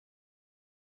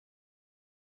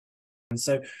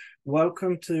So,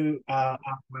 welcome to our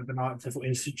webinar at TEFL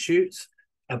Institute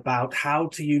about how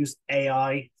to use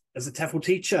AI as a TEFL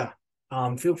teacher.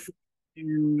 Feel free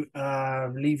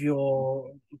to leave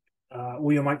your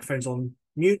all your microphones on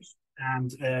mute,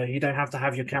 and you don't have to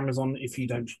have your cameras on if you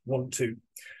don't want to.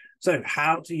 So,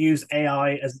 how to use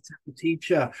AI as a TEFL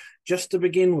teacher? Just to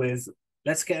begin with,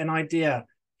 let's get an idea.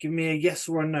 Give me a yes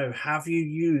or a no. Have you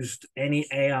used any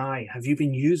AI? Have you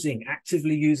been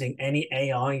actively using any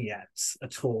AI yet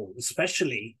at all,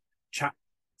 especially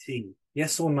ChatGPT?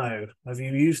 Yes or no? Have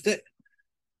you used it?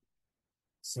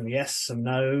 Some yes, some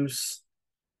no's.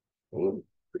 Oh,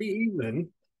 pretty even.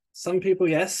 Some people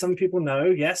yes, some people no.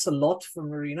 Yes, a lot from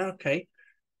Marina. Okay.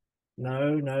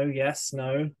 No, no, yes,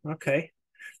 no. Okay.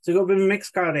 So we've got a bit of a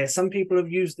mixed crowd here. Some people have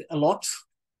used it a lot,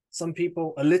 some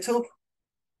people a little,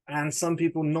 and some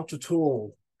people not at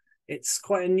all. It's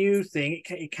quite a new thing.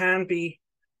 It can be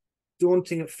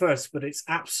daunting at first, but it's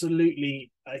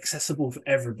absolutely accessible for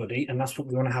everybody, and that's what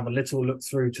we want to have a little look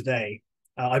through today.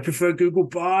 I prefer Google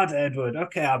Bard, Edward.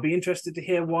 Okay, I'll be interested to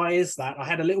hear why is that. I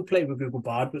had a little play with Google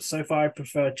Bard, but so far I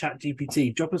prefer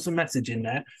ChatGPT. Drop us a message in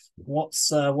there. What's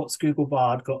Google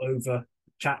Bard got over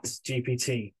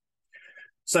ChatGPT?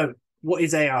 So, what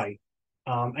is AI?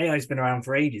 AI has been around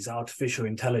for ages, artificial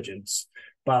intelligence.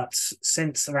 But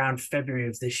since around February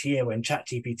of this year, when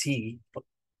ChatGPT put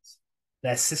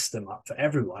their system up for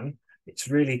everyone, it's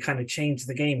really kind of changed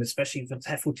the game, especially for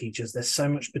TEFL teachers. There's so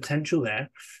much potential there.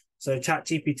 So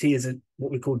ChatGPT is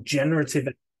what we call generative,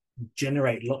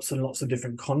 generate lots and lots of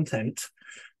different content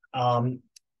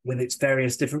with its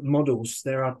various different models.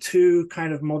 There are two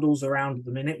kind of models around at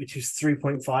the minute, which is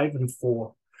 3.5 and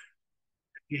 4.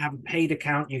 You have a paid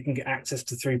account, you can get access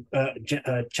to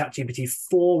ChatGPT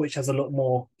 4, which has a lot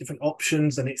more different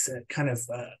options, and it's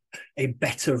a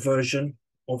better version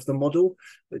of the model.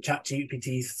 But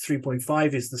ChatGPT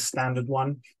 3.5 is the standard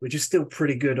one, which is still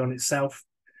pretty good on itself.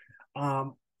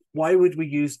 Why would we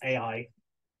use AI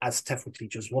as TEFL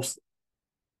teachers?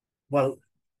 Well,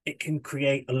 it can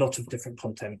create a lot of different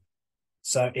content.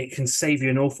 So it can save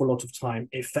you an awful lot of time.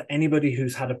 If for anybody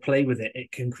who's had a play with it,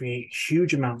 it can create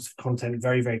huge amounts of content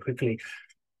very, very quickly.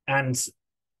 And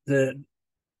the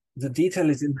detail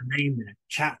is in the name there,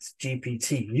 Chat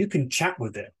GPT. You can chat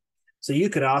with it. So you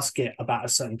could ask it about a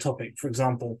certain topic. For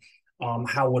example,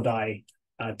 how would I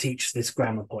teach this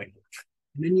grammar point?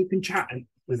 And then you can chat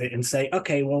with it and say,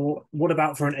 okay, well, what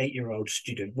about for an 8-year-old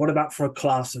student? What about for a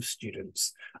class of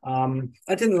students? I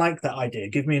didn't like that idea.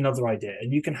 Give me another idea.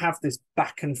 And you can have this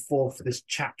back and forth, this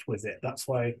chat with it. That's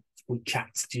why it's called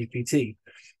Chat GPT.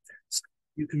 So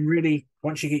you can really,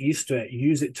 once you get used to it,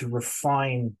 use it to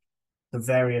refine the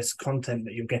various content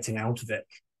that you're getting out of it.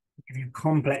 Give you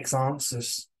complex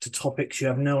answers to topics you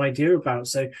have no idea about.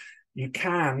 So you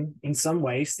can, in some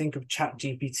ways, think of Chat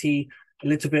GPT a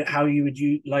little bit how you would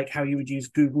use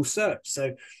Google search.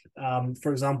 So,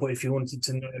 for example, if you wanted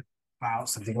to know about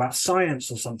something about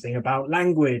science or something about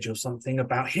language or something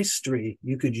about history,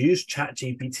 you could use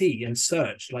ChatGPT and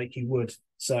search like you would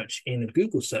search in a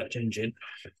Google search engine.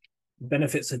 The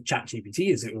benefits of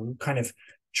ChatGPT is it will kind of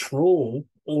trawl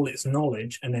all its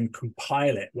knowledge and then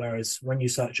compile it. Whereas when you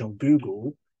search on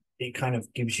Google, it kind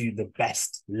of gives you the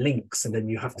best links, and then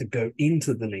you have to go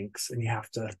into the links and you have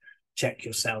to check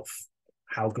yourself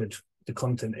how good the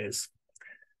content is.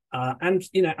 And,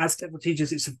 as TEFL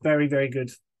teachers, it's a very, very good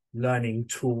learning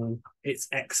tool. It's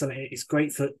excellent. It's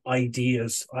great for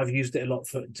ideas. I've used it a lot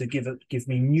to give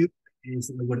me new ideas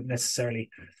that I wouldn't necessarily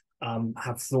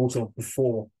have thought of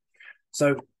before.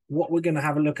 So what we're going to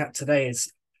have a look at today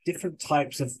is different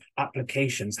types of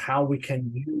applications, how we can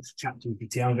use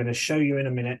ChatGPT. I'm going to show you in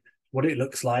a minute what it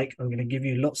looks like. I'm going to give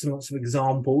you lots and lots of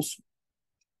examples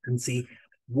and see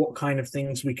what kind of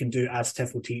things we can do as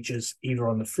TEFL teachers, either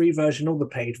on the free version or the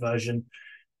paid version,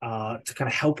 to kind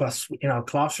of help us in our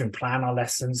classroom, plan our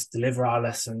lessons, deliver our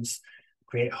lessons,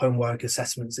 create homework,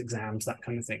 assessments, exams, that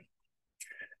kind of thing.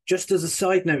 Just as a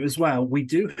side note as well, we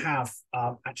do have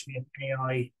actually an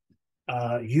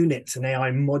AI unit, an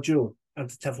AI module at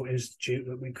the TEFL Institute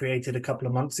that we created a couple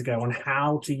of months ago on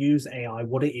how to use AI,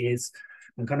 what it is,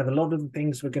 and kind of a lot of the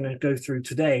things we're going to go through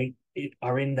today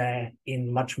are in there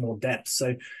in much more depth.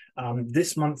 So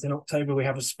this month in October, we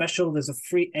have a special. There's a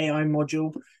free AI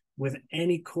module with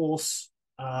any course,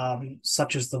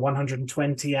 such as the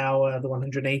 120 hour, the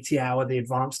 180 hour, the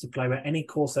advanced diploma, any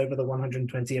course over the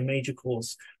 120, a major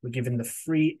course, we're giving the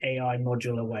free AI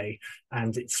module away.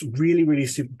 And it's really, really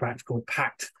super practical,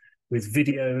 packed with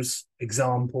videos,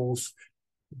 examples.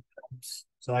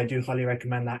 So I do highly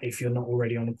recommend that if you're not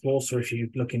already on a course or if you're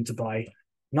looking to buy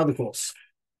another course.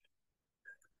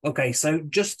 Okay, so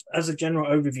just as a general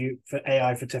overview for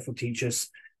AI for TEFL teachers,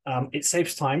 it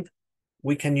saves time.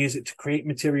 We can use it to create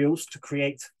materials, to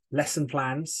create lesson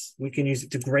plans. We can use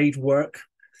it to grade work.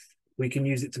 We can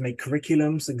use it to make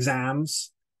curriculums,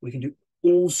 exams. We can do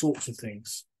all sorts of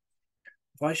things.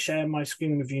 If I share my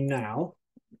screen with you now,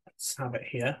 let's have it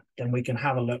here, then we can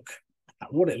have a look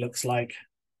at what it looks like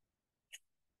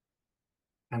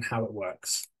and how it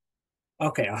works.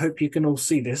 Okay, I hope you can all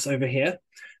see this over here.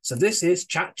 So this is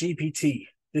ChatGPT.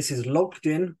 This is logged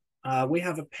in. We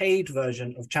have a paid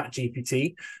version of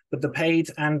ChatGPT, but the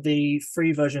paid and the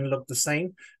free version look the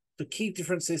same. The key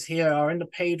differences here are in the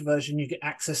paid version, you get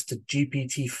access to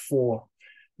GPT-4.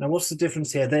 Now, what's the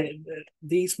difference here?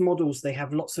 These models, they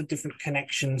have lots of different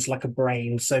connections like a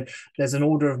brain. So there's an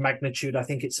order of magnitude. I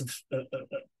think it's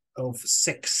of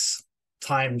 6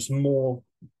 times more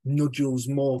nodules,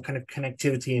 more kind of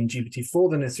connectivity in GPT-4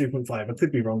 than in 3.5. I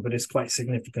could be wrong, but it's quite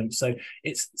significant. So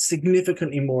it's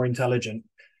significantly more intelligent.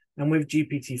 And with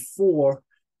GPT-4,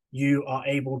 you are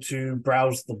able to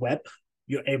browse the web.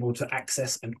 You're able to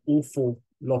access an awful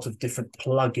lot of different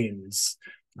plugins.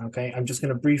 Okay, I'm just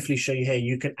going to briefly show you here.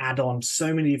 You can add on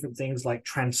so many different things like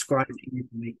transcribing, you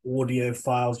can make audio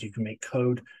files, you can make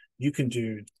code, you can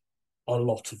do a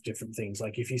lot of different things.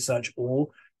 Like if you search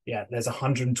all, yeah, there's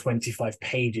 125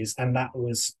 pages, and that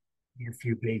was a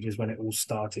few pages when it all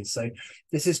started. So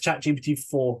this is ChatGPT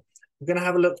 4. We're going to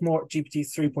have a look more at GPT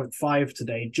 3.5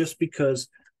 today, just because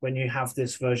when you have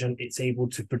this version, it's able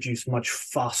to produce much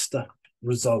faster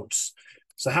results.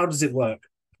 So how does it work?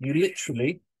 You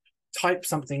literally type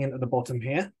something in at the bottom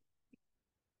here,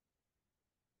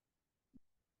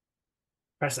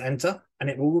 press enter, and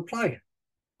it will reply.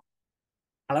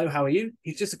 Hello, how are you?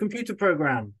 He's just a computer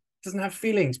program. Doesn't have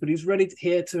feelings, but he's ready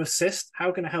here to assist.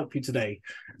 How can I help you today?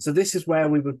 So this is where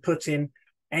we would put in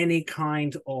any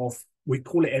kind of, we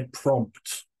call it a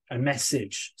prompt, a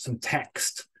message, some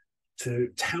text to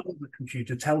tell the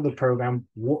computer, tell the program,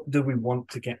 what do we want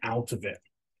to get out of it?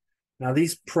 Now,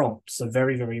 these prompts are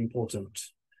very, very important.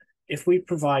 If we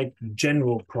provide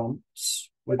general prompts,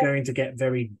 we're going to get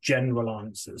very general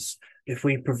answers. If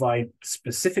we provide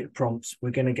specific prompts,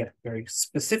 we're going to get very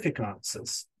specific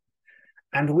answers.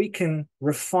 And we can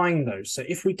refine those. So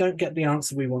if we don't get the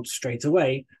answer we want straight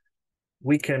away,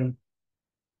 we can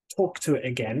talk to it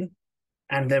again,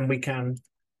 and then we can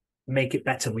make it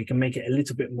better. We can make it a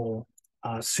little bit more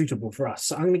suitable for us.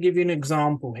 So I'm going to give you an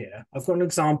example here. I've got an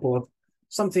example of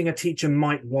something a teacher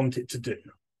might want it to do.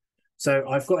 So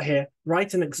I've got here,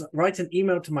 write an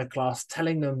email to my class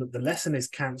telling them that the lesson is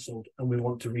cancelled and we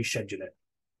want to reschedule it.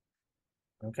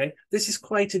 Okay, this is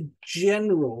quite a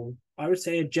general, I would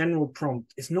say a general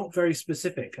prompt. It's not very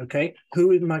specific, okay?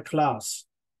 Who in my class?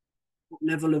 What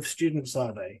level of students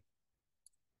are they?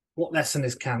 What lesson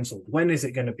is cancelled? When is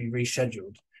it going to be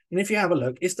rescheduled? And if you have a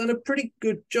look, it's done a pretty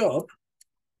good job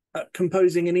at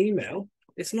composing an email.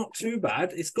 It's not too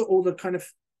bad. It's got all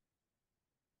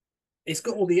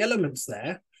the elements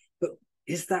there, but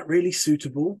is that really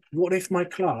suitable? What if my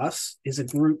class is a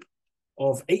group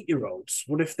of 8-year-olds?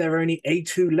 What if they're only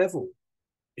A2 level?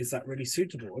 Is that really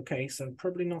suitable? Okay, so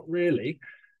probably not really.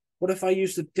 What if I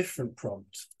used a different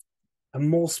prompt, a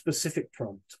more specific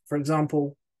prompt? For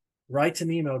example, write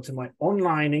an email to my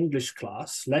online English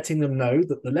class, letting them know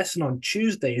that the lesson on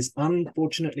Tuesday is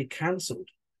unfortunately cancelled.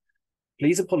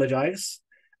 Please apologize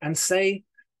and say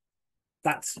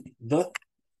that's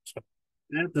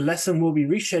the lesson will be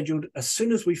rescheduled as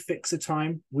soon as we fix a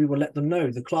time. We will let them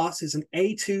know. The class is an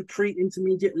A2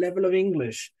 pre-intermediate level of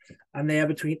English, and they are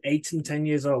between 8 and 10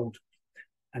 years old.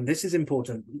 And this is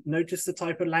important. Notice the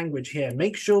type of language here.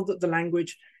 Make sure that the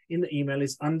language in the email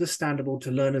is understandable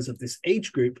to learners of this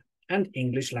age group and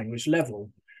English language level.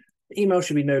 The email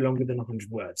should be no longer than 100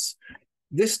 words.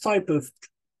 This type of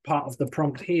part of the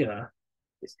prompt here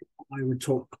is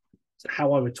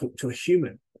how I would talk to a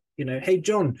human. You know, hey,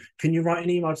 John, can you write an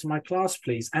email to my class,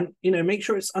 please? And, you know, make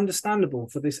sure it's understandable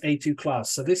for this A2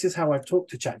 class. So this is how I've talked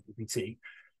to ChatGPT.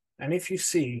 And if you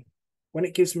see, when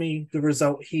it gives me the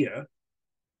result here,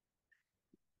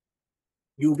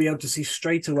 you'll be able to see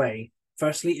straight away.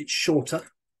 Firstly, it's shorter.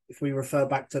 If we refer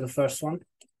back to the first one.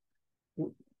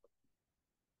 Oh,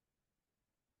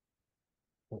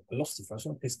 I lost the first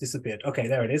one. It's disappeared. Okay,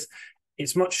 there it is.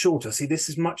 It's much shorter. See, this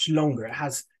is much longer. It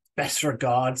has best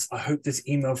regards. I hope this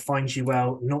email finds you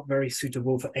well. Not very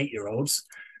suitable for 8-year-olds.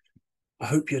 I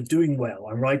hope you're doing well.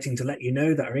 I'm writing to let you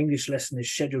know that our English lesson is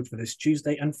scheduled for this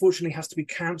Tuesday. Unfortunately, has to be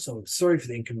cancelled. Sorry for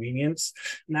the inconvenience.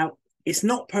 Now, it's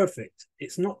not perfect.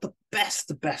 It's not the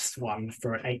best one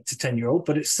for an 8 to 10-year-old,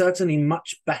 but it's certainly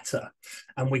much better.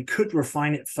 And we could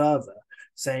refine it further,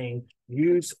 saying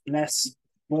use less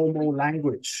formal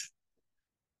language.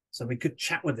 So we could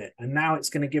chat with it. And now it's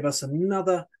going to give us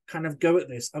another kind of go at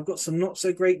this. I've got some not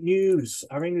so great news.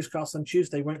 Our English class on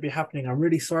Tuesday won't be happening. I'm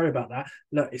really sorry about that.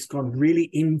 Look, it's gone really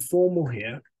informal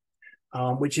here,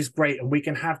 which is great. And we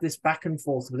can have this back and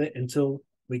forth with it until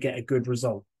we get a good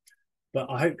result. But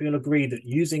I hope you'll agree that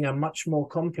using a much more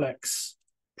complex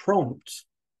prompt,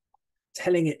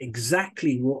 telling it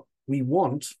exactly what we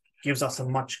want, gives us a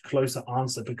much closer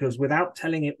answer, because without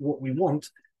telling it what we want,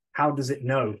 how does it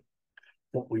know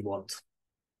what we want?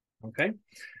 Okay,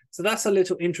 so that's a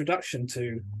little introduction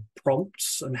to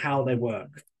prompts and how they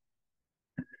work.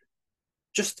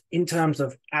 Just in terms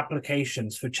of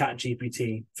applications for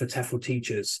ChatGPT for TEFL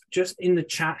teachers, just in the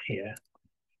chat here,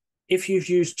 if you've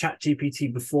used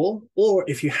ChatGPT before, or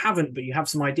if you haven't, but you have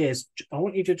some ideas, I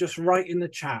want you to just write in the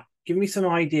chat, give me some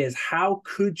ideas. How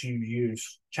could you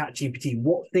use ChatGPT?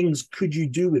 What things could you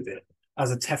do with it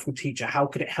as a TEFL teacher? How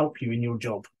could it help you in your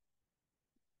job?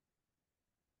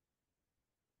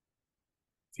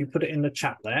 If you put it in the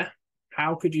chat there,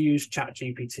 how could you use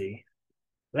ChatGPT?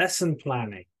 Lesson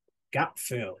planning, gap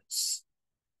fills,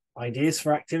 ideas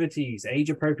for activities,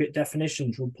 age-appropriate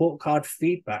definitions, report card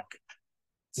feedback,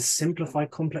 to simplify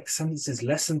complex sentences,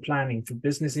 lesson planning for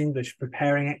business English,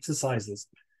 preparing exercises.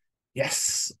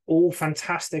 Yes, all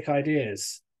fantastic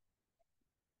ideas.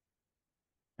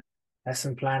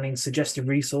 Lesson planning, suggested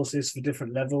resources for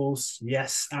different levels.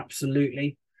 Yes,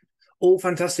 absolutely. All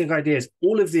fantastic ideas,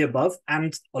 all of the above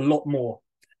and a lot more.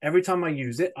 Every time I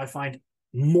use it, I find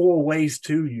more ways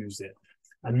to use it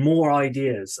and more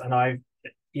ideas. And I,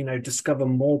 discover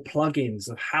more plugins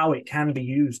of how it can be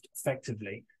used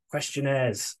effectively.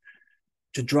 Questionnaires,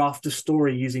 to draft a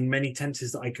story using many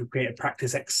tenses that I could create a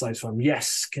practice exercise from.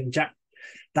 Yes,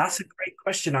 that's a great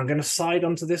question. I'm going to side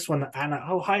onto this one. Anna,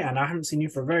 oh, hi, Anna. I haven't seen you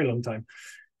for a very long time.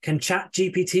 Can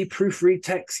ChatGPT proofread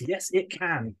text? Yes, it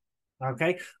can.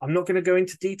 Okay, I'm not going to go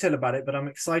into detail about it, but I'm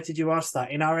excited you asked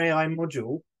that. In our AI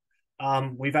module,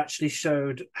 we've actually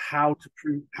showed how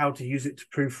to use it to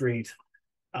proofread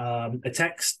a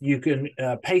text. You can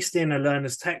paste in a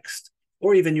learner's text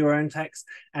or even your own text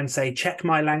and say, check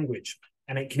my language.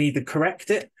 And it can either correct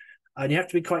it, and you have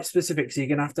to be quite specific. So you're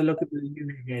going to have to look at the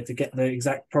unit here to get the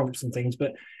exact prompts and things,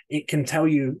 but it can tell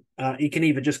you, it can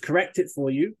either just correct it for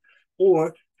you,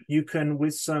 or you can,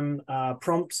 with some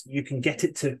prompts, you can get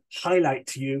it to highlight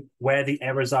to you where the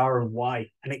errors are and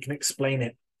why, and it can explain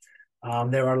it.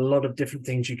 There are a lot of different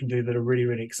things you can do that are really,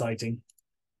 really exciting.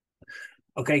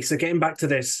 Okay, so getting back to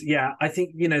this, yeah, I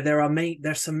think,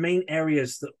 there's some main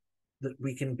areas that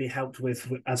we can be helped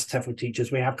with as TEFL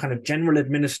teachers. We have kind of general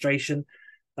administration.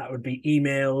 That would be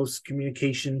emails,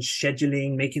 communications,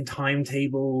 scheduling, making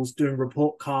timetables, doing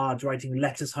report cards, writing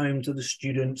letters home to the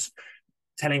students,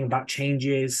 telling about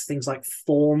changes, things like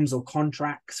forms or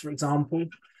contracts, for example.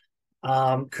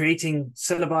 Creating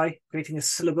syllabi, creating a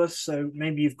syllabus. So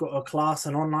maybe you've got a class,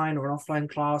 an online or an offline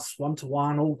class,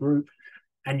 one-to-one or group,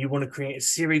 and you want to create a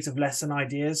series of lesson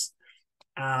ideas.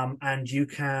 And you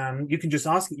can just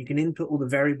ask it. You can input all the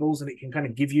variables, and it can kind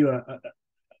of give you a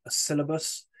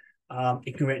syllabus.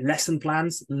 It can create lesson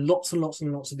plans, lots and lots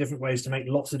and lots of different ways to make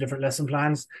lots of different lesson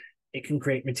plans. It can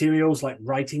create materials like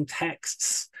writing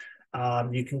texts.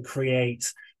 You can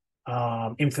create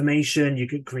information. You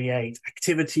can create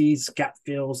activities, gap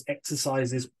fills,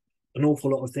 exercises, an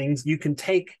awful lot of things. You can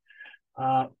take,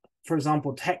 for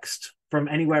example, text from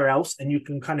anywhere else, and you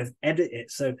can kind of edit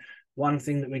it. So one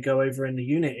thing that we go over in the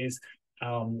unit is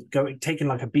taking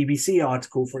like a BBC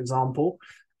article, for example,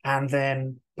 and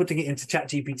then putting it into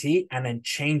ChatGPT and then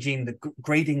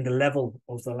grading the level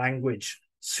of the language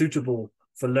suitable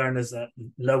for learners at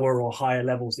lower or higher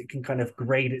levels. It can kind of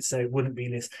grade it so it wouldn't be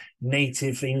this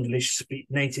native English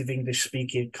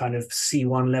speaking kind of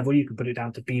C1 level. You can put it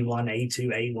down to B1,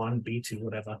 A2, A1, B2,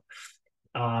 whatever.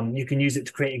 You can use it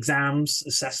to create exams,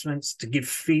 assessments, to give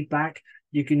feedback.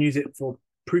 You can use it for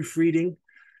proofreading.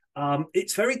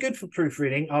 It's very good for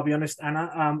proofreading, I'll be honest,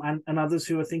 Anna, and others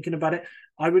who are thinking about it.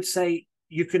 I would say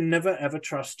you can never, ever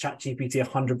trust ChatGPT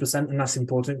 100%, and that's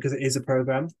important because it is a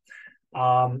program.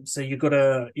 So you've got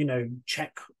to,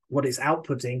 check what it's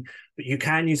outputting, but you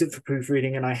can use it for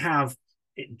proofreading. And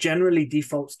it generally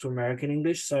defaults to American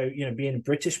English. So, being a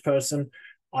British person,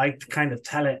 I kind of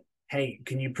tell it, hey,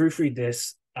 can you proofread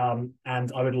this? And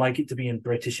I would like it to be in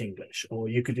British English. Or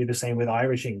you could do the same with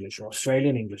Irish English or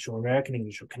Australian English or American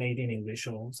English or Canadian English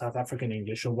or South African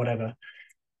English or whatever.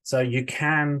 So you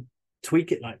can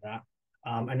tweak it like that.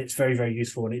 And it's very, very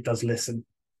useful, and it does listen.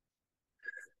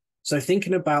 So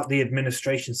thinking about the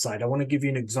administration side, I want to give you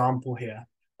an example here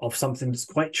of something that's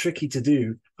quite tricky to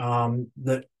do,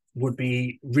 that would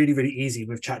be really, really easy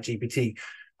with ChatGPT.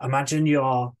 Imagine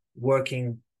you're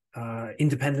working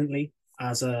independently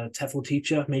as a TEFL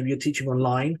teacher. Maybe you're teaching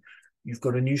online. You've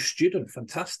got a new student,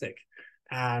 fantastic.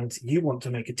 And you want to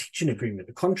make a teaching agreement,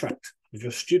 a contract with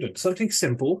your student. Something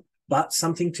simple, but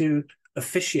something to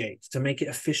officiate, to make it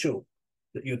official,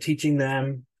 that you're teaching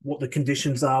them what the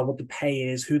conditions are, what the pay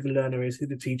is, who the learner is, who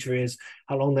the teacher is,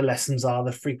 how long the lessons are,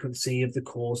 the frequency of the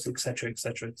course, etc.,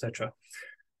 etc., etc.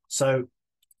 So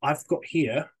I've got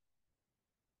here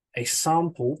a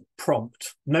sample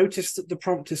prompt. Notice that the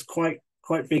prompt is quite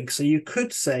big. So you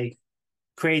could say,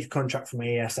 create a contract for my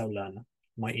ESL learner,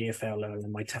 my EFL learner,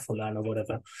 my TEFL learner,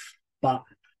 whatever. But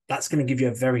that's going to give you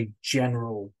a very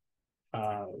general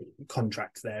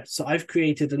contract there. So I've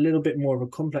created a little bit more of a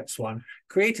complex one.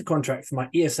 Create a contract for my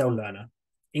ESL learner.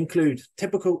 Include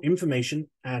typical information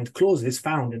and clauses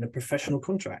found in a professional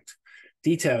contract.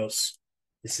 Details.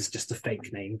 This is just a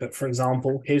fake name, but for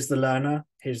example, here's the learner,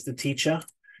 here's the teacher.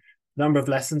 Number of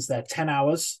lessons, they're 10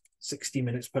 hours, 60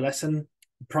 minutes per lesson.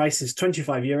 The price is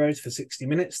 €25 for 60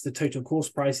 minutes. The total course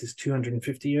price is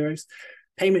 €250.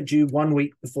 Payment due 1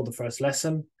 week before the first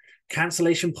lesson.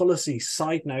 Cancellation policy.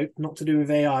 Side note, not to do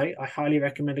with AI, I highly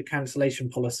recommend a cancellation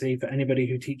policy for anybody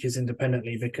who teaches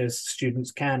independently, because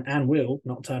students can and will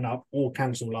not turn up or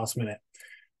cancel last minute.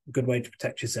 A good way to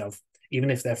protect yourself, even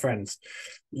if they're friends.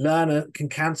 Learner can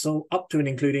cancel up to and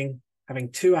including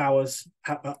having 2 hours,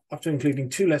 up to including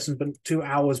 2 lessons, but 2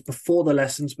 hours before the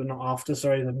lessons, but not after.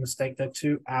 Sorry, the mistake there.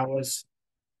 2 hours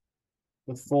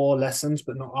before lessons,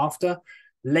 but not after.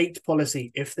 Late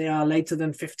policy. If they are later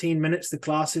than 15 minutes, the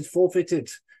class is forfeited.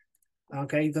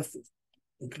 Okay,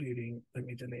 including, let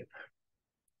me delete.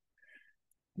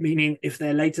 Meaning if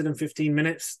they're later than 15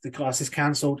 minutes, the class is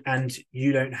cancelled and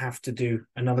you don't have to do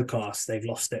another class. They've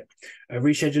lost it. A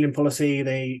rescheduling policy,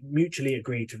 they mutually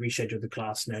agree to reschedule the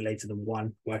class no later than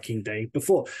 1 working day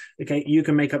before. Okay, you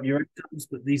can make up your own terms,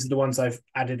 but these are the ones I've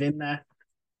added in there.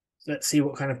 Let's see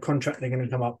what kind of contract they're going to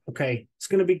come up. Okay, it's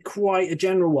going to be quite a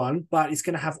general one, but it's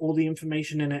going to have all the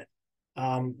information in it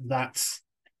that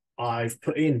I've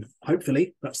put in.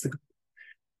 Hopefully, that's the.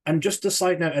 And just a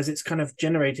side note, as it's kind of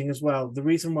generating as well, the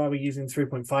reason why we're using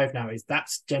 3.5 now is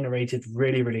that's generated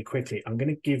really, really quickly. I'm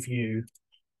going to give you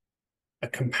a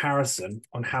comparison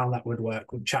on how that would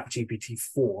work with ChatGPT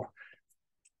 4.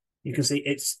 You can see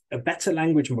it's a better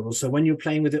language model. So when you're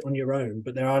playing with it on your own,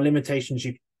 but there are limitations.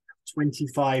 You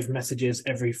 25 messages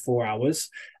every 4 hours,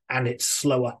 and it's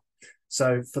slower.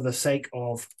 So for the sake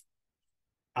of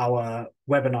our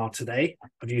webinar today,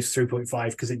 I've used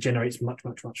 3.5 because it generates much,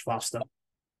 much, much faster.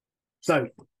 So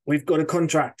we've got a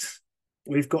contract,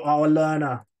 we've got our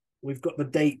learner, we've got the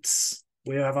dates,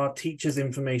 we have our teacher's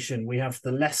information, we have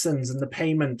the lessons and the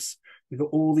payments. We've got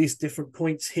all these different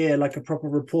points here, like a proper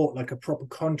report, like a proper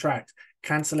contract,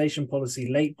 cancellation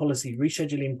policy, late policy,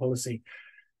 rescheduling policy,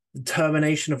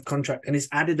 termination of contract. And it's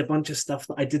added a bunch of stuff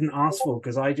that I didn't ask for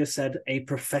because I just said a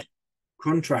professional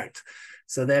contract.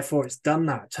 So therefore it's done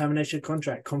that. Termination of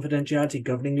contract, confidentiality,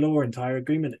 governing law, entire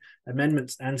agreement,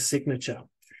 amendments, and signature.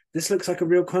 This looks like a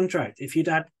real contract. If you'd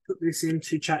put this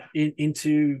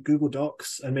into Google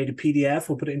Docs and made a PDF,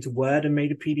 or put it into Word and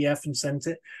made a PDF and sent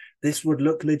it, this would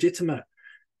look legitimate.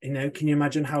 You know, can you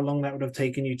imagine how long that would have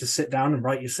taken you to sit down and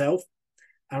write yourself?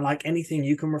 And like anything,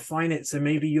 you can refine it. So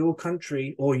maybe your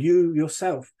country or you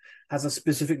yourself has a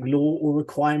specific law or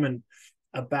requirement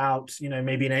about, you know,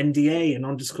 maybe an NDA, a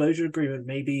non-disclosure agreement,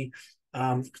 maybe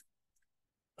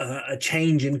a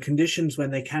change in conditions when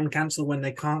they can cancel, when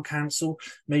they can't cancel.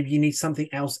 Maybe you need something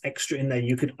else extra in there.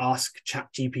 You could ask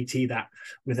ChatGPT that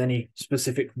with any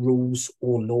specific rules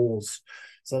or laws.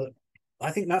 So I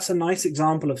think that's a nice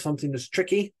example of something that's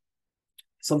tricky,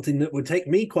 something that would take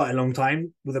me quite a long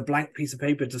time with a blank piece of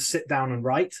paper to sit down and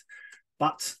write,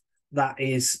 but that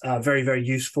is very, very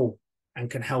useful and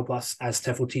can help us as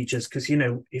TEFL teachers. Because, you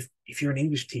know, if you're an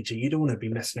English teacher, you don't want to be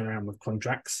messing around with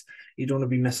contracts. You don't want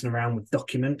to be messing around with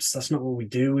documents. That's not what we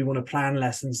do. We want to plan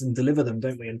lessons and deliver them,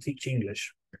 don't we, and teach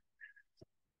English.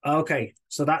 Okay,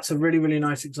 so that's a really, really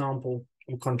nice example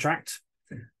of contract.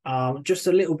 Just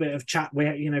a little bit of chat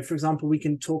where, you know, for example, we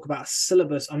can talk about a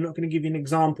syllabus. I'm not going to give you an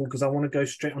example because I want to go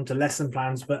straight onto lesson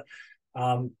plans, but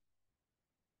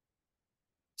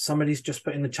somebody's just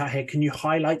put in the chat here, can you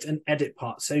highlight and edit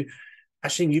part? So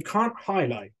actually you can't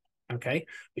highlight, okay,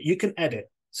 but you can edit.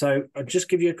 So I'll just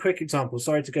give you a quick example.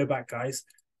 Sorry to go back, guys.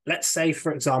 Let's say,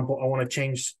 for example, I want to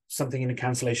change something in a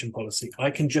cancellation policy. I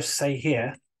can just say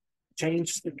here,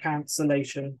 change the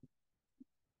cancellation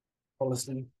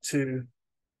policy to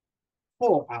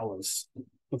 4 hours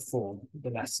before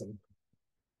the lesson.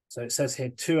 So it says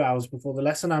here 2 hours before the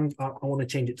lesson. I want to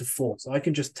change it to 4. So I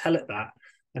can just tell it that,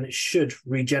 and it should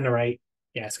regenerate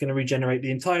Yeah, it's going to regenerate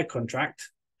the entire contract,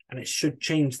 and it should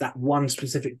change that one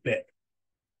specific bit.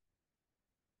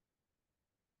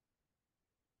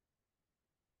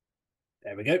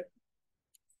 There we go.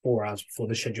 4 hours before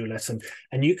the scheduled lesson.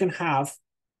 And you can have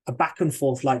a back and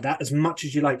forth like that as much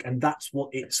as you like. And that's what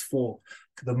it's for.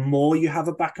 The more you have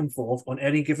a back and forth on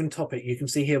any given topic, you can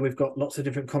see here we've got lots of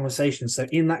different conversations. So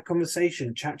in that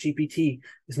conversation, ChatGPT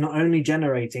is not only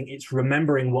generating, it's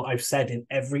remembering what I've said in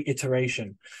every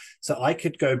iteration. So I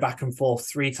could go back and forth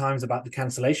 3 times about the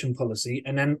cancellation policy,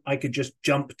 and then I could just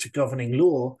jump to governing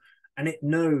law, and it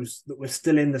knows that we're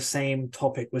still in the same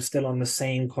topic. We're still on the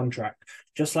same contract.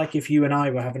 Just like if you and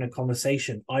I were having a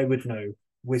conversation, I would know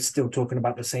we're still talking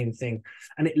about the same thing.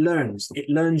 And it learns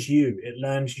you, it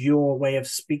learns your way of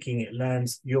speaking, it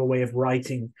learns your way of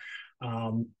writing.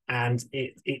 And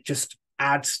it just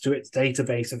adds to its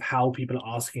database of how people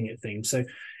are asking it things. So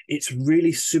it's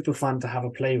really super fun to have a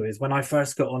play with. When I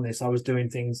first got on this, I was doing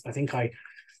things, I think I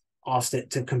asked it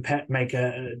to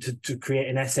to create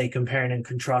an essay comparing and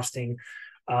contrasting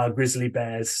grizzly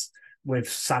bears with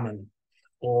salmon,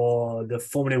 or the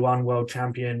Formula One world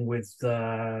champion with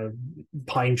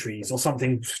pine trees, or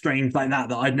something strange like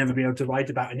that I'd never be able to write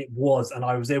about. And it was, and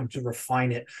I was able to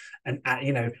refine it and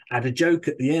add a joke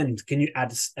at the end. Can you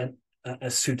add a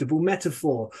suitable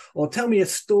metaphor, or tell me a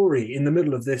story in the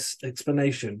middle of this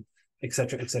explanation,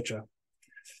 etc., etc.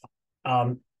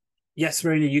 Yes,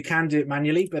 Marina, you can do it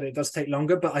manually, but it does take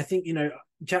longer. But I think,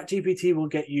 ChatGPT will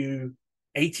get you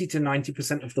 80 to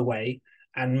 90% of the way.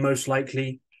 And most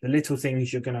likely the little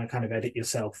things you're going to kind of edit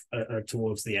yourself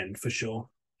towards the end, for sure.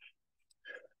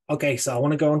 Okay, so I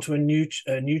want to go on to a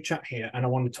new chat here, and I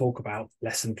want to talk about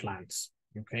lesson plans.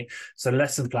 Okay, so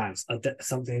lesson plans are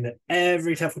something that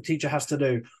every TEFL teacher has to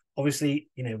do. Obviously,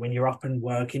 when you're up and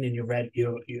working and you're a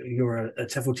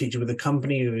TEFL teacher with a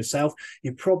company or yourself,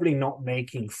 you're probably not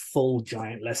making full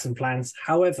giant lesson plans.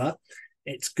 However,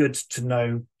 it's good to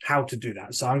know how to do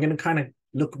that. So I'm going to kind of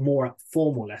look more at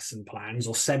formal lesson plans,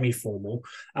 or semi-formal,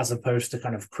 as opposed to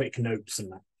kind of quick notes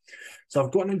and that. So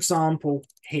I've got an example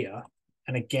here.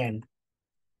 And again,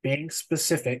 being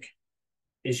specific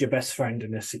is your best friend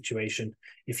in this situation.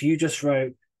 If you just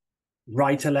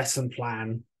write a lesson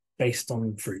plan based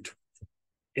on fruit,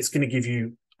 it's going to give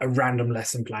you a random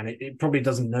lesson plan. It probably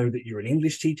doesn't know that you're an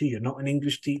English teacher. You're not an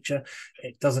English teacher.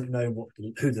 It doesn't know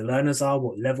who the learners are,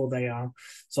 what level they are.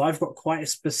 So I've got quite a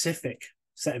specific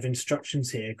set of instructions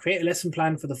here. Create a lesson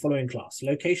plan for the following class.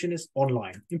 Location is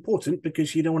online. Important,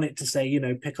 because you don't want it to say,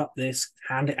 pick up this,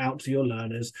 hand it out to your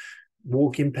learners,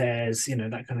 walk in pairs,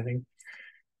 that kind of thing.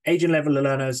 Age and level of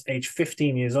learners, age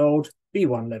 15 years old,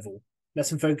 B1 level.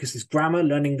 Lesson focus is grammar,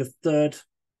 learning the third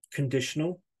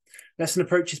conditional. Lesson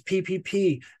approach is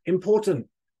PPP. Important,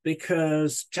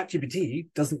 because ChatGPT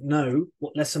doesn't know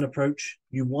what lesson approach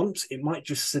you want. It might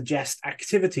just suggest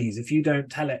activities if you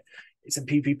don't tell it. It's a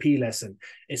PPP lesson.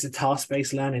 It's a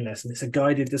task-based learning lesson. It's a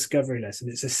guided discovery lesson.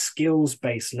 It's a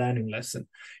skills-based learning lesson.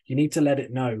 You need to let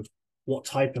it know what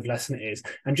type of lesson it is.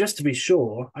 And just to be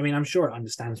sure, I'm sure it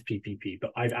understands PPP,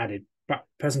 but I've added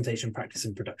presentation, practice,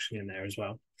 and production in there as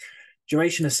well.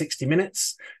 Duration is 60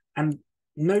 minutes. And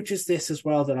notice this as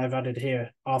well that I've added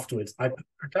here afterwards.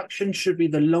 Production should be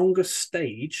the longest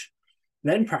stage,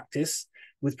 then practice,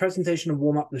 with presentation and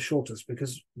warm up the shortest,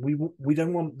 because we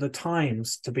don't want the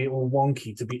times to be all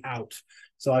wonky, to be out.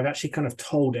 So I've actually kind of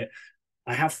told it.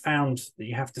 I have found that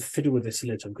you have to fiddle with this a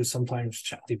little, because sometimes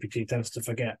ChatGPT tends to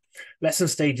forget. Lesson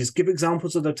stages, give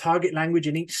examples of the target language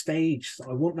in each stage.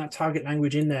 So I want that target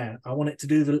language in there. I want it to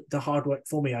do the hard work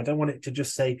for me. I don't want it to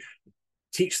just say,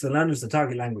 teach the learners the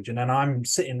target language, and then I'm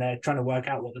sitting there trying to work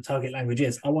out what the target language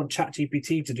is. I want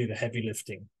ChatGPT to do the heavy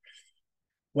lifting.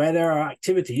 Where there are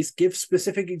activities, give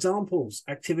specific examples,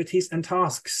 activities and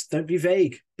tasks. Don't be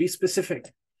vague, be specific.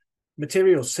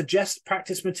 Materials, suggest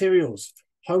practice materials.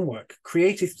 Homework,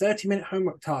 create a 30-minute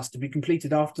homework task to be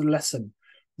completed after the lesson.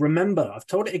 Remember, I've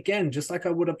told it again, just like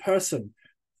I would a person.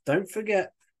 Don't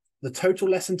forget, the total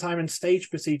lesson time and stage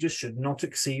procedures should not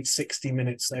exceed 60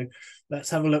 minutes. So let's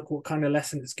have a look what kind of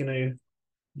lesson it's going to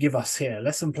give us here.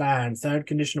 Lesson plan, third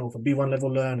conditional for B1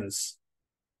 level learners.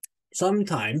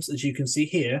 Sometimes, as you can see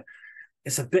here,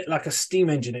 it's a bit like a steam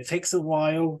engine. It takes a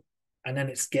while and then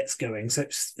it gets going. So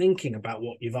it's thinking about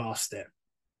what you've asked it.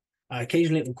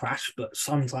 Occasionally it will crash, but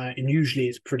sometimes, and usually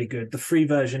it's pretty good. The free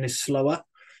version is slower,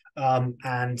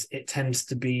 and it tends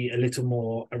to be a little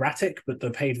more erratic, but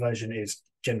the paid version is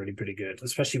generally pretty good,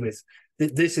 especially with,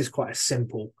 this is quite a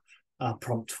simple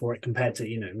prompt for it compared to,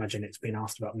 imagine it's been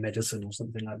asked about medicine or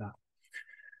something like that.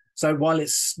 So while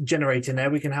it's generating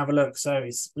there, we can have a look. So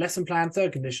it's lesson plan,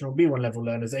 third conditional, B1 level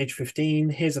learners, age 15.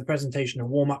 Here's a presentation, a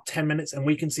warm up, 10 minutes, and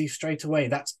we can see straight away,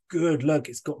 that's good. Look,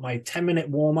 it's got my 10-minute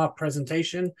warm up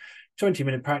presentation,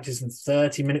 20-minute practice, and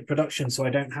 30-minute production. So I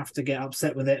don't have to get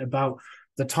upset with it about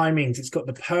the timings. It's got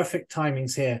the perfect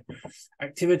timings here.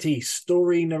 Activity,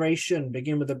 story, narration,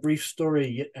 begin with a brief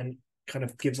story and kind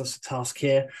of gives us a task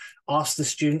here. Ask the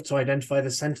student to identify the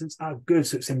sentence. Oh, good.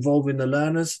 So it's involving the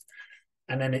learners.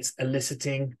 And then it's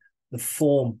eliciting the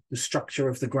form, the structure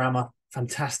of the grammar.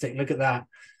 Fantastic. Look at that.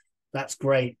 That's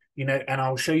great. You know, and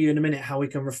I'll show you in a minute how we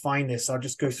can refine this. I'll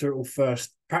just go through it all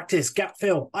first. Practice, gap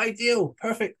fill, ideal,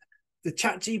 perfect. The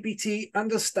ChatGPT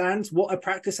understands what a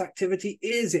practice activity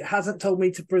is. It hasn't told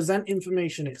me to present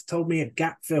information. It's told me a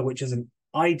gap fill, which is an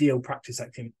ideal practice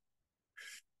activity.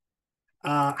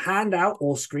 Handout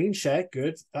or screen share,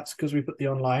 good. That's because we put the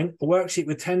online. A worksheet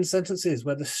with 10 sentences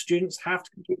where the students have to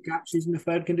complete gaps using the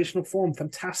third conditional form.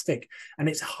 Fantastic. And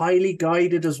it's highly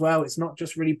guided as well. It's not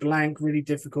just really blank, really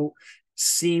difficult.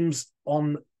 Seems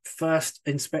on first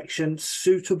inspection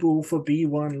suitable for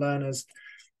B1 learners.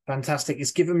 Fantastic.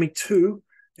 It's given me 2.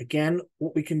 Again,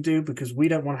 what we can do, because we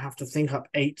don't want to have to think up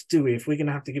 8, do we? If we're going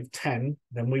to have to give 10,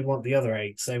 then we want the other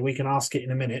 8. So we can ask it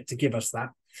in a minute to give us that.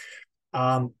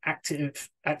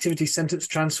 Activity sentence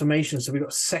transformation. So we've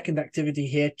got a second activity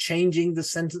here, changing the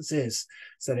sentences.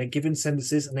 So they're given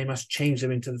sentences and they must change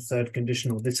them into the third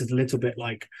conditional. This is a little bit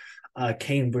like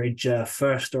Cambridge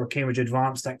first or Cambridge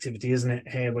advanced activity, isn't it?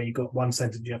 Here where you've got one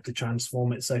sentence, you have to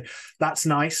transform it. So that's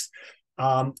nice.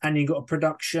 And you've got a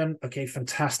production. Okay,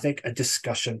 fantastic. A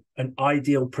discussion, an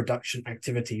ideal production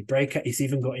activity. Breakout. It's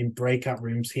even got in breakout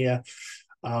rooms here.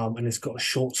 And it's got a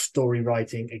short story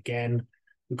writing again.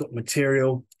 We've got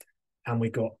material and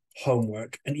we've got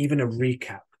homework and even a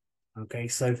recap. Okay,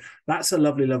 so that's a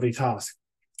lovely, lovely task.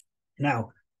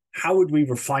 Now, how would we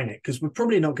refine it? Because we're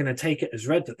probably not going to take it as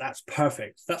read that that's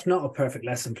perfect. That's not a perfect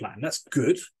lesson plan. That's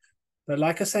good. But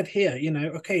like I said here, you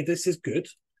know, okay, this is good.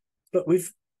 But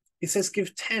it says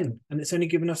give 10 and it's only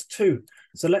given us 2.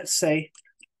 So let's say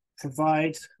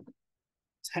provide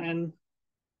 10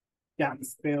 gap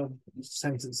fill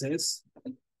sentences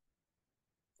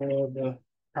for the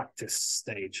practice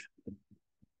stage.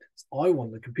 So I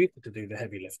want the computer to do the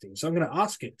heavy lifting. So I'm going to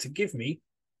ask it to give me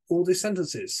all the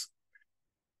sentences.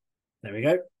 There we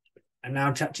go. And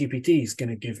now ChatGPT is going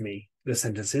to give me the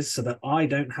sentences so that I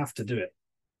don't have to do it.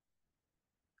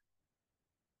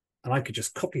 And I could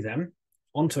just copy them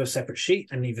onto a separate sheet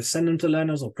and either send them to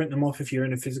learners or print them off if you're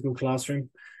in a physical classroom.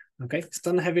 Okay, it's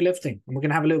done the heavy lifting. And we're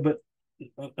going to have a little bit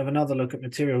of another look at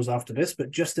materials after this,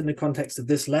 but just in the context of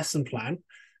this lesson plan,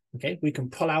 okay, we can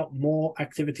pull out more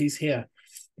activities here.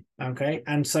 Okay,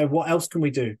 and so what else can we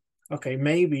do? Okay,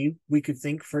 maybe we could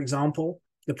think, for example,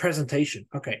 the presentation.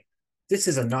 Okay, this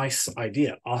is a nice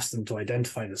idea. Ask them to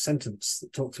identify the sentence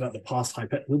that talks about the past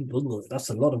hypothesis. That's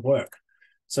a lot of work.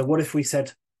 So what if we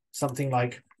said something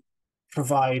like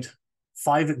provide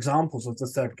 5 examples of the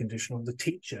third conditional the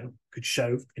teacher could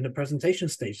show in the presentation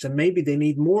stage? So maybe they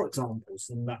need more examples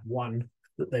than that one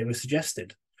that they were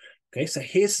suggested. Okay, so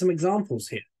here's some examples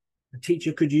here. The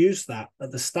teacher could use that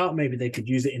at the start. Maybe they could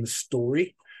use it in a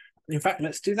story. In fact,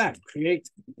 let's do that. Create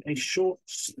a short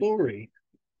story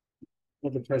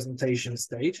for the presentation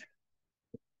stage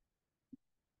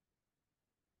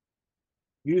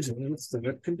using the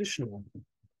third conditional.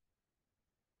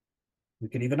 We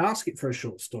can even ask it for a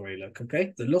short story. Look,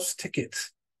 okay, the lost ticket.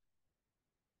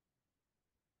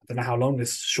 I don't know how long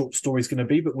this short story is going to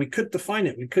be, but we could define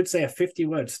it. We could say a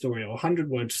 50-word story or a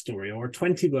 100-word story or a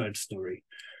 20-word story.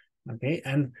 Okay,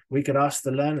 and we could ask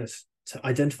the learners to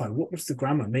identify what was the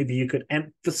grammar. Maybe you could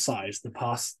emphasize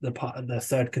the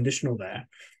third conditional there,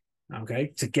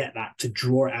 okay, to get that, to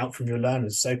draw it out from your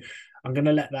learners. So I'm going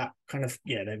to let that kind of,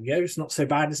 yeah, there we go. It's not so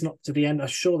bad. It's not to the end. I'm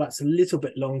sure that's a little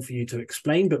bit long for you to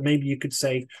explain, but maybe you could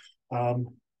say,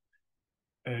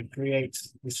 create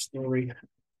the story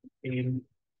in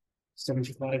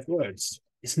 75 words.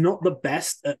 It's not the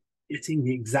best at getting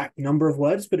the exact number of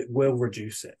words, but it will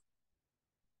reduce it.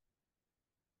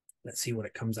 Let's see what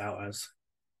it comes out as.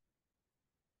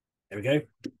 There we go.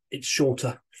 It's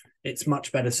shorter. It's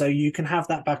much better. So you can have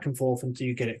that back and forth until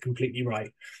you get it completely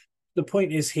right. The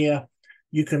point is here,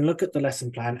 you can look at the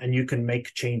lesson plan and you can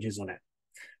make changes on it.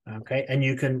 Okay. And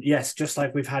you can, yes, just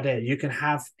like we've had here, you can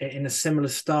have it in a similar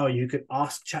style. You could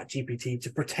ask ChatGPT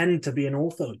to pretend to be an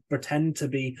author, pretend to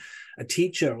be a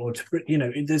teacher, or to, you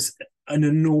know, there's an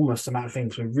enormous amount of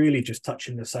things. We're really just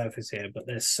touching the surface here, but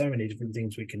there's so many different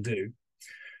things we can do.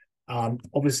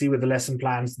 Obviously, with the lesson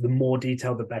plans, the more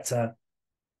detail, the better.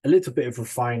 A little bit of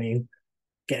refining.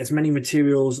 Get as many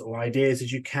materials or ideas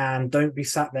as you can. Don't be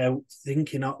sat there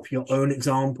thinking up your own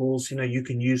examples. You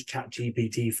can use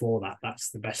ChatGPT for that.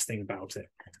 That's the best thing about it.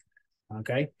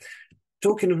 Okay.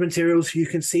 Talking of materials, you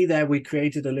can see there we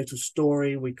created a little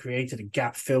story. We created a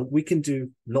gap fill. We can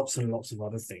do lots and lots of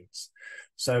other things.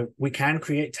 So we can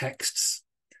create texts.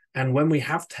 And when we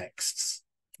have texts,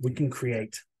 we can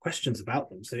create questions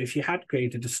about them. So if you had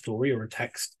created a story or a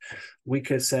text, we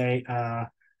could say,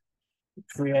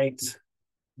 create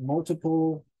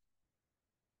multiple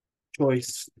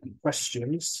choice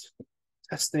questions,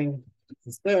 testing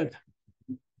the third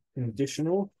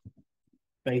conditional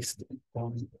based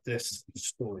on this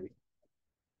story.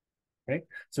 Okay,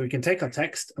 so we can take our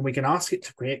text and we can ask it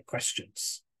to create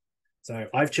questions. So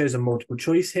I've chosen multiple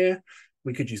choice here.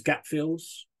 We could use gap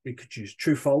fills. We could use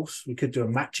true false. We could do a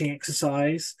matching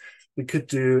exercise. We could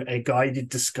do a guided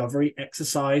discovery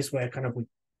exercise where kind of we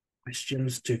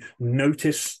questions to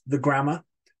notice the grammar,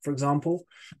 for example.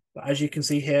 But as you can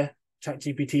see here,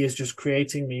 ChatGPT is just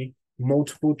creating me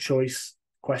multiple choice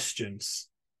questions.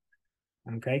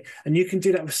 Okay, and you can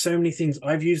do that with so many things.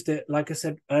 I've used it, like I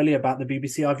said earlier about the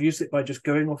BBC, I've used it by just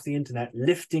going off the internet,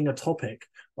 lifting a topic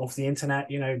off the internet,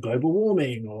 global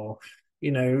warming or,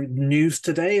 news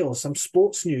today or some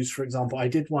sports news, for example. I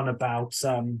did one about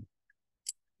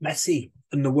Messi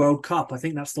and the World Cup. I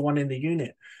think that's the one in the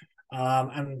unit.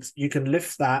 And you can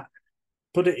lift that,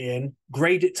 put it in,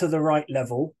 grade it to the right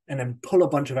level, and then pull a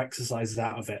bunch of exercises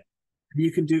out of it.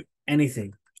 You can do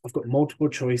anything. I've got multiple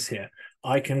choice here.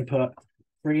 I can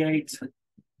create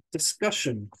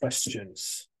discussion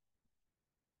questions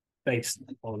based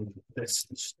on this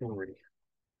story.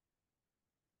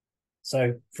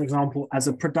 So, for example, as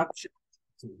a production,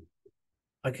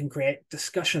 I can create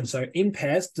discussion. So in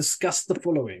pairs, discuss the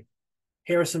following.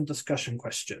 Here are some discussion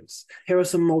questions. Here are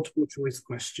some multiple choice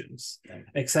questions,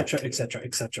 etc., etc.,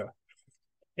 etc.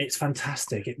 It's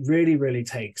fantastic. It really, really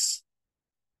takes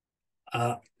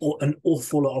an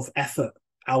awful lot of effort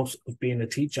out of being a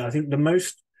teacher. I think the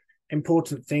most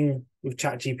important thing with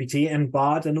ChatGPT and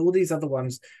Bard and all these other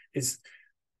ones is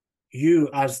you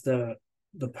as the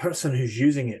person who's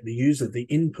using it, the user, the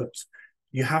input,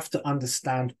 you have to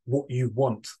understand what you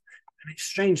want. And it's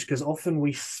strange because often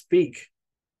we speak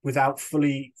without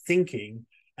fully thinking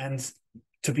and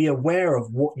to be aware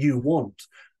of what you want.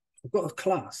 I've got a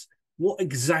class. What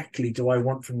exactly do I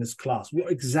want from this class?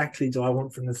 What exactly do I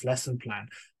want from this lesson plan?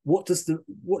 What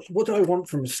do I want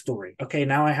from a story? Okay,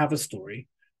 now I have a story.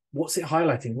 What's it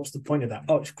highlighting? What's the point of that?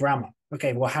 Oh, it's grammar.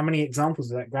 Okay, well, how many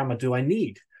examples of that grammar do I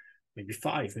need? Maybe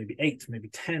 5, maybe 8, maybe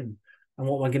 10. And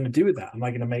what am I going to do with that? Am I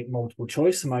going to make multiple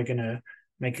choice? Am I going to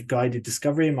make a guided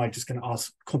discovery? Am I just going to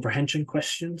ask comprehension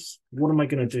questions? What am I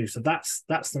going to do? So that's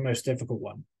the most difficult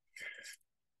one.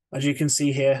 As you can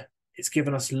see here, it's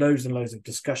given us loads and loads of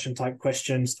discussion type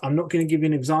questions. I'm not going to give you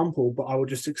an example, but I will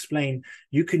just explain.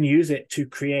 You can use it to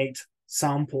create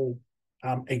sample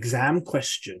exam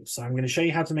questions. So I'm going to show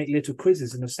you how to make little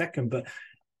quizzes in a second, but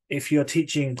if you're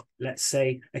teaching, let's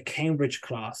say, a Cambridge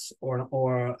class or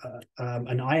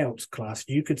an IELTS class,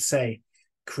 you could say,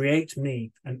 create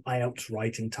me an IELTS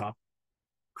writing task.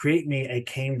 Create me a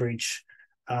Cambridge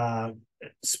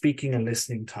speaking and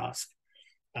listening task.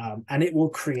 And it will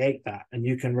create that. And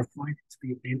you can refine it to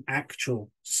be an actual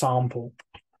sample.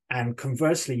 And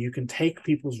conversely, you can take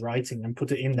people's writing and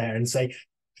put it in there and say,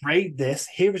 grade this.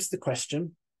 Here is the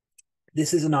question.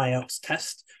 This is an IELTS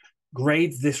test.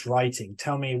 Grade this writing.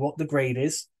 Tell me what the grade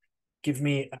is. Give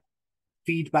me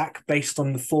feedback based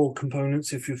on the 4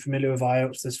 components. If you're familiar with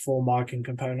IELTS, there's 4 marking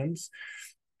components.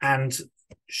 And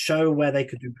show where they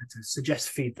could do better. Suggest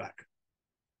feedback.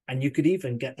 And you could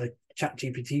even get the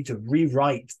ChatGPT to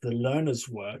rewrite the learner's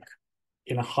work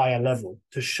in a higher level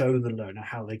to show the learner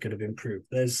how they could have improved.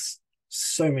 There's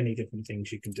so many different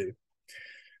things you can do.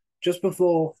 Just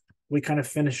before we kind of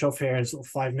finish off here in sort of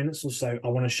 5 minutes or so, I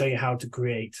want to show you how to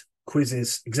create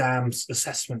quizzes, exams,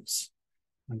 assessments.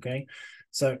 Okay,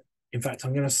 so in fact,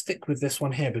 I'm going to stick with this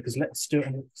one here because let's do it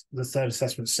on the third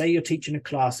assessment. Say you're teaching a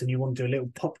class and you want to do a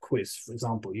little pop quiz, for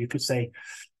example. You could say,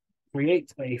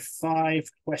 create a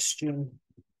 5-question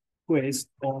quiz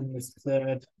on the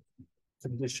third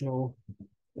conditional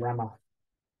grammar.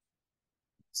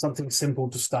 Something simple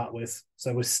to start with.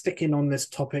 So we're sticking on this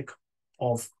topic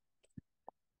of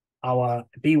our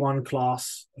B1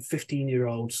 class of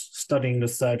 15-year-olds studying the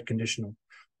third conditional.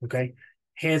 Okay,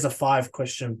 here's a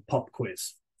 5-question pop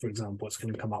quiz, for example, it's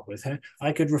going to come up with here.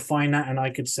 I could refine that and I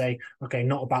could say, okay,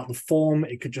 not about the form.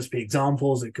 It could just be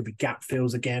examples. It could be gap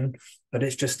fills again, but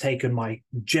it's just taken my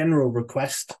general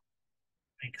request,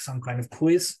 make some kind of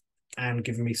quiz and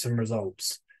given me some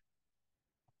results.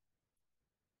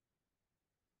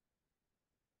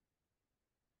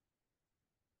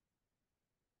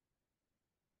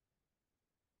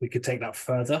 we could take that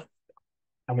further,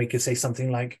 and we could say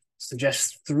something like,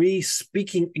 suggest 3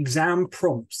 speaking exam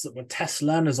prompts that would test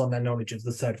learners on their knowledge of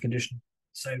the third condition.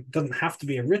 So it doesn't have to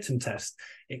be a written test.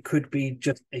 It could be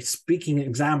just a speaking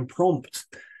exam prompt,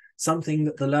 something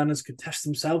that the learners could test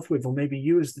themselves with, or maybe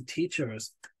you as the teacher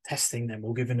is testing them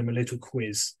or giving them a little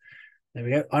quiz. There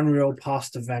we go. Unreal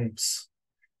past events.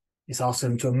 It's asking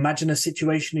them to imagine a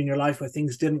situation in your life where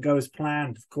things didn't go as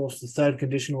planned. Of course, the third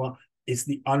conditional is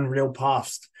the unreal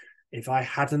past. If I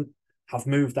hadn't have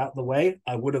moved out the way,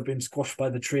 I would have been squashed by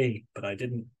the tree, but I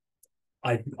didn't.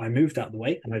 I moved out the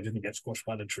way and I didn't get squashed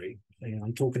by the tree.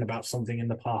 I'm talking about something in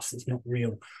the past that's not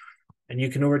real. And you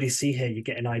can already see here, you're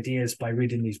getting ideas by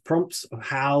reading these prompts of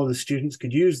how the students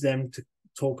could use them to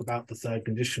talk about the third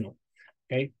conditional.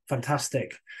 Okay,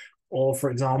 fantastic. Or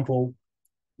for example,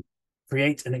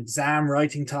 create an exam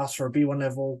writing task for a B1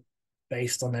 level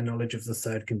based on their knowledge of the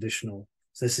third conditional.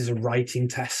 So this is a writing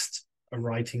test.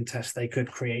 They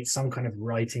could create some kind of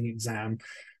writing exam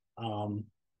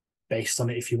based on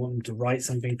it if you want them to write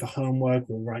something for homework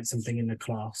or write something in the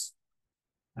class.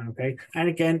 Okay, and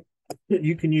again,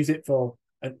 you can use it for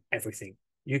everything.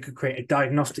 You could create a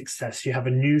diagnostics test. You have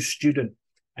a new student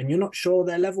and you're not sure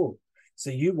their level.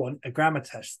 So you want a grammar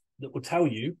test that will tell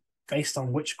you, based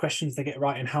on which questions they get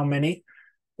right and how many,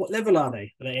 what level are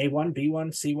they? Are they A1, B1,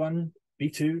 C1,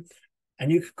 B2?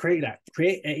 And you could create that.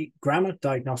 Create a grammar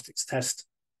diagnostics test,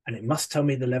 and it must tell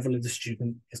me the level of the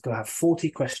student. It's going to have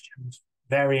 40 questions,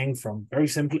 varying from very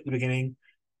simple at the beginning,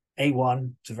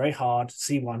 A1, to very hard,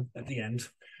 C1 at the end.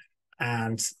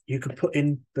 And you could put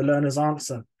in the learner's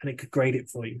answer, and it could grade it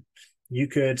for you. You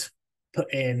could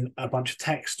put in a bunch of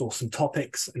text or some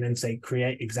topics and then say,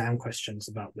 create exam questions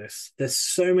about this. There's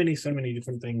so many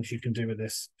different things you can do with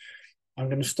this. I'm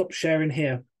going to stop sharing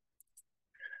here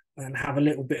and have a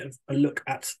little bit of a look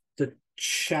at the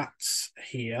chats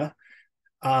here,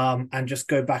 and just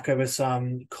go back over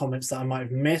some comments that I might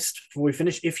have missed before we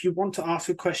finish. If you want to ask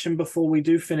a question before we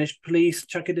do finish, please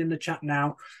chuck it in the chat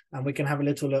now and we can have a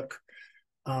little look.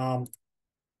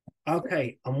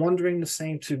 Okay, I'm wondering the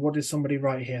same too. What did somebody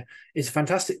write here? It's a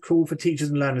fantastic tool for teachers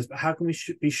and learners, but how can we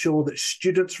be sure that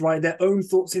students write their own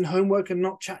thoughts in homework and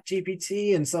not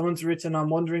ChatGPT? And someone's written, I'm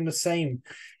wondering the same.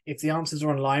 If the answers are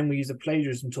online, we use a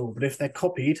plagiarism tool, but if they're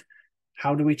copied,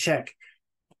 how do we check?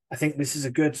 I think this is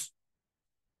a good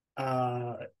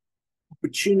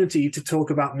opportunity to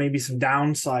talk about maybe some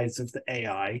downsides of the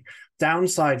AI.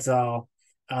 Downsides are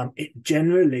it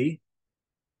generally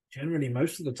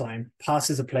most of the time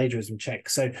passes a plagiarism check.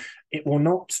 So it will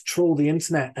not trawl the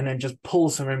internet and then just pull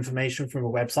some information from a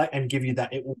website and give you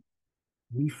that. It will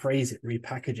rephrase it,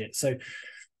 repackage it. So,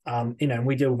 and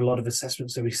we deal with a lot of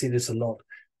assessments, so we see this a lot.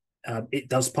 It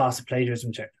does pass a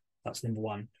plagiarism check. That's number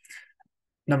one.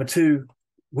 Number two,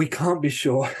 we can't be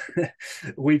sure.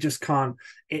 We just can't.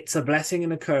 It's a blessing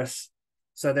and a curse.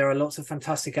 So there are lots of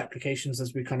fantastic applications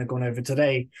as we've kind of gone over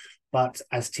today, but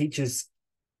as teachers,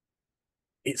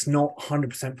 it's not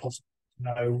 100% possible to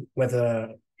know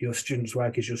whether your student's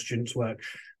work is your student's work.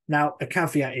 Now, a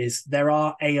caveat is there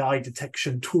are AI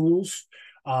detection tools,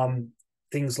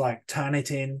 things like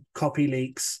Turnitin, Copy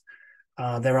Leaks.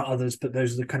 There are others, but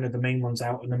those are the kind of the main ones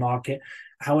out in the market.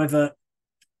 However,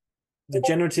 the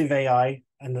generative AI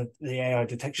and the AI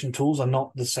detection tools are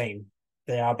not the same.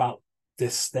 They are about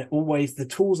this. The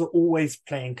tools are always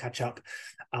playing catch up.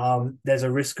 There's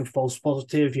a risk of false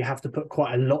positive. You have to put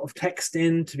quite a lot of text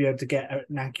in to be able to get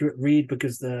an accurate read,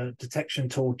 because the detection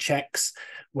tool checks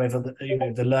whether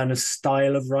the learner's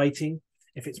style of writing,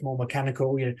 if it's more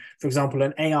mechanical. For example,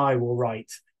 an AI will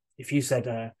write, if you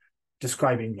said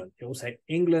describe England, it will say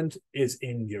England is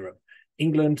in Europe.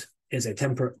 England is a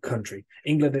temperate country.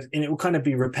 England is, and it will kind of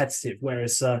be repetitive,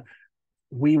 whereas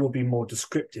we will be more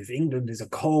descriptive. England is a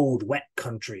cold, wet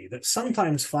country that's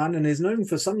sometimes fun and is known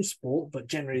for some sport, but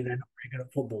generally they're not very good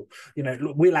at football.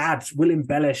 We'll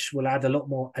embellish, we'll add a lot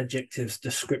more adjectives,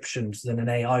 descriptions than an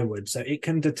AI would. So it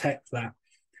can detect that.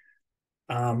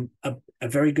 A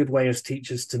very good way as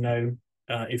teachers to know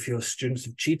if your students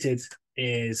have cheated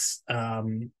is,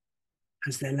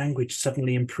 has their language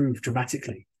suddenly improved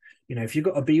dramatically? If you've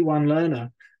got a B1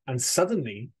 learner and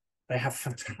suddenly they have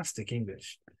fantastic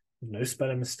English, no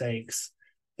spelling mistakes,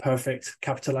 perfect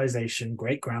capitalization,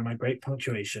 great grammar, great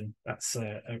punctuation, that's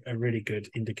a really good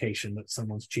indication that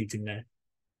someone's cheating there.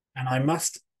 And I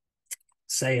must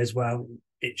say as well,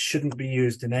 it shouldn't be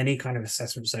used in any kind of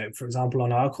assessment. So, for example,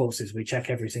 on our courses, we check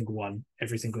every single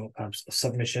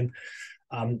submission.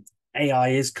 AI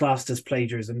is classed as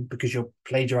plagiarism because you're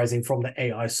plagiarizing from the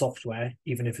AI software.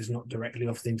 Even if it's not directly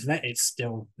off the internet, it's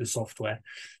still the software.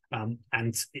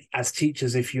 And as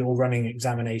teachers, if you're running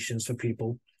examinations for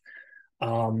people,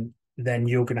 then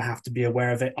you're going to have to be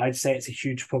aware of it. I'd say it's a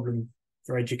huge problem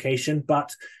for education,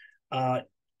 but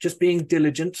just being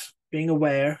diligent, being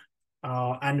aware,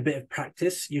 and a bit of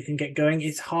practice, you can get going.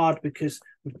 It's hard because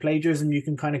with plagiarism, you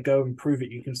can kind of go and prove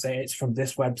it. You can say it's from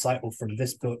this website or from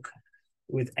this book.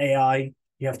 With AI,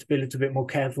 you have to be a little bit more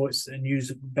careful and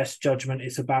use best judgment.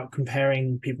 It's about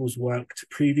comparing people's work to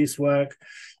previous work,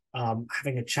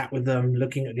 having a chat with them,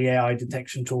 looking at the AI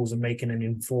detection tools and making an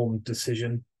informed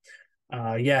decision.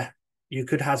 Yeah, you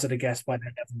could hazard a guess by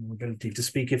their level of ability to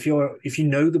speak. If you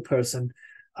know the person,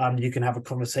 you can have a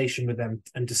conversation with them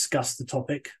and discuss the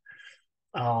topic.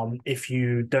 If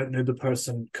you don't know the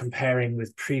person, comparing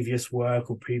with previous work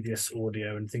or previous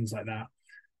audio and things like that.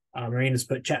 Marina's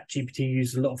put ChatGPT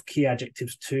uses a lot of key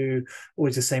adjectives too,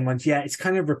 always the same ones. Yeah, it's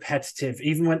kind of repetitive,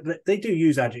 even when they do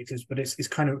use adjectives, but it's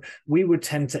kind of, we would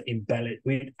tend to embellish,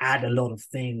 we'd add a lot of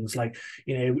things like,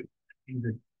 it's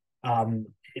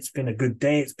been a good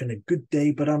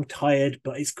day, but I'm tired,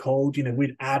 but it's cold.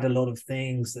 We'd add a lot of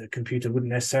things that a computer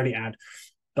wouldn't necessarily add,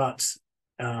 but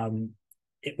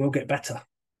it will get better.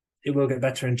 It will get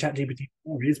better, and ChatGPT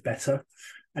 4 is better,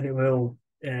 and it will.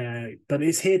 But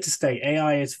it's here to stay.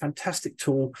 AI is a fantastic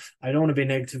tool. I don't want to be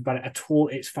negative about it at all.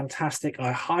 It's fantastic.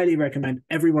 I highly recommend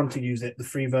everyone to use it, the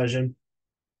free version,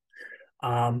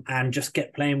 and just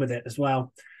get playing with it as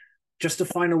well. Just a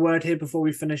final word here before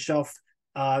we finish off.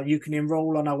 You can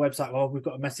enroll on our website. Well, we've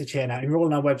got a message here now. Enroll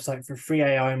on our website for a free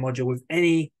AI module with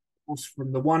any course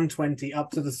from the 120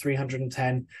 up to the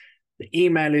 310. The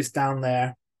email is down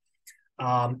there.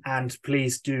 And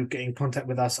please do get in contact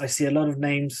with us. I see a lot of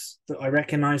names that I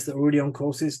recognize that are already on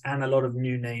courses and a lot of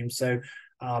new names. So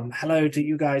hello to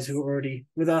you guys who are already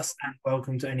with us, and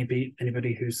welcome to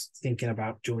anybody who's thinking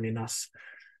about joining us.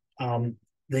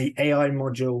 The AI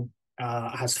module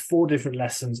has 4 different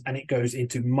lessons, and it goes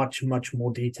into much, much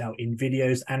more detail in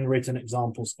videos and written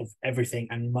examples of everything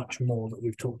and much more that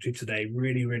we've talked to today.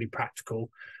 Really, really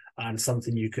practical, and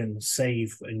something you can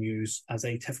save and use as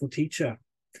a TEFL teacher.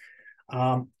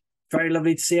 Very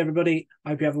lovely to see everybody.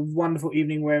 I hope you have a wonderful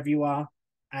evening wherever you are,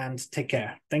 and take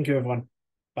care. Thank you, everyone.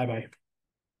 Bye-bye.